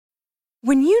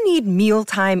When you need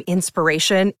mealtime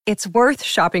inspiration, it's worth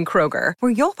shopping Kroger,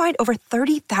 where you'll find over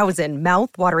 30,000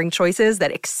 mouth-watering choices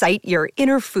that excite your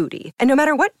inner foodie. And no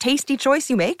matter what tasty choice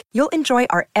you make, you'll enjoy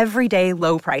our everyday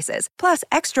low prices, plus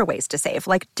extra ways to save,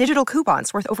 like digital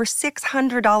coupons worth over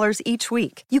 $600 each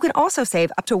week. You can also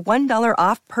save up to $1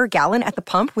 off per gallon at the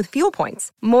pump with fuel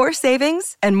points. More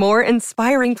savings and more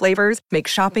inspiring flavors make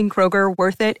shopping Kroger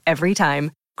worth it every time.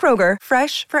 Kroger,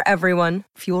 fresh for everyone.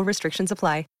 Fuel restrictions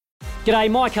apply. G'day,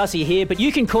 Mike Hussey here, but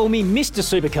you can call me Mr.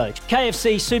 Supercoach.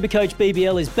 KFC Supercoach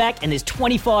BBL is back and there's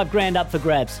 25 grand up for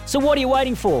grabs. So what are you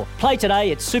waiting for? Play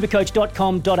today at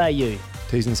supercoach.com.au.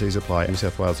 T's and C's apply. New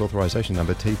South Wales authorisation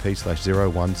number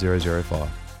TP/01005.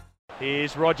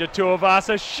 Here's Roger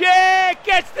Tuivasa. Share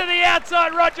gets to the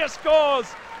outside. Roger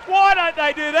scores. Why don't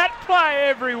they do that play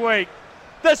every week?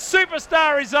 The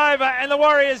superstar is over and the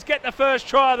Warriors get the first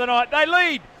try of the night. They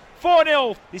lead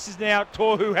 4-0. This is now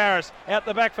Tohu Harris. Out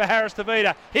the back for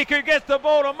Harris-Tavita. Hiku gets the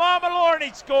ball to Marmalore and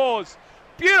he scores.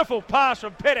 Beautiful pass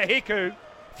from Peta Hiku.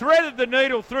 Threaded the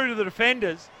needle through to the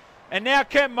defenders. And now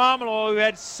Cam Marmalore, who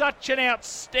had such an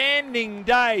outstanding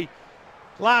day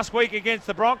last week against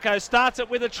the Broncos, starts it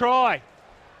with a try.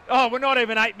 Oh, we're not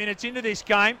even 8 minutes into this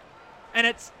game. And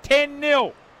it's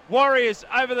 10-0. Warriors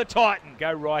over the Titan.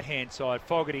 Go right-hand side.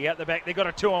 Fogarty out the back. They've got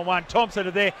a 2-on-1. Thompson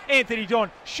are there. Anthony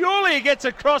Don. Surely he gets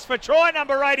across for try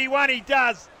number 81. He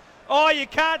does. Oh, you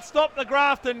can't stop the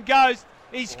Grafton Ghost.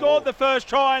 He scored the first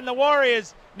try and the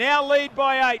Warriors now lead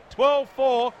by 8.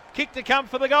 12-4. Kick to come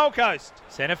for the Gold Coast.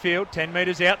 Centre field. 10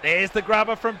 metres out. There's the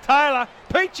grubber from Taylor.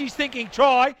 Peachy's thinking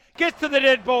try. Gets to the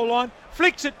dead ball line.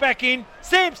 Flicks it back in.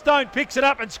 Sam Stone picks it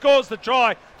up and scores the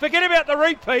try. Forget about the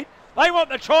repeat. They want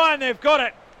the try and they've got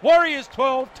it. Warriors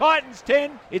 12, Titans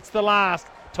 10. It's the last.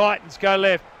 Titans go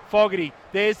left. Fogarty,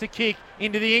 there's the kick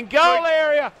into the in-goal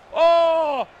area.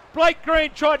 Oh, Blake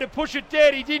Green tried to push it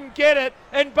dead. He didn't get it.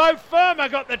 And Beau Fermor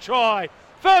got the try.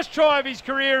 First try of his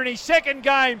career in his second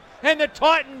game. And the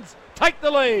Titans take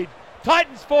the lead.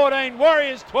 Titans 14,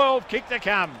 Warriors 12, kick to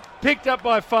come. Picked up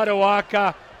by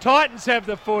Whatuaka. Titans have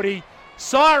the footy.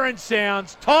 Siren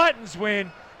sounds. Titans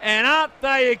win. And aren't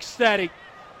they ecstatic?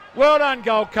 Well done,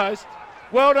 Gold Coast.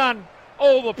 Well done,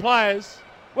 all the players.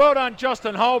 Well done,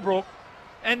 Justin Holbrook.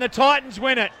 And the Titans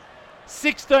win it.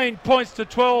 16 points to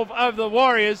 12 over the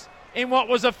Warriors in what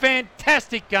was a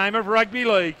fantastic game of rugby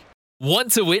league.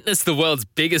 Want to witness the world's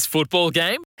biggest football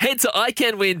game? Head to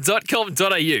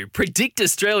iCanWin.com.au, predict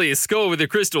Australia's score with a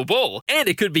crystal ball, and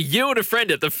it could be you and a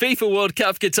friend at the FIFA World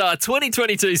Cup Qatar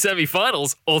 2022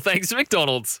 semi-finals, all thanks to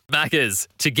McDonald's. Maccas,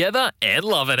 together and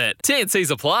loving it.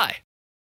 TNCs apply.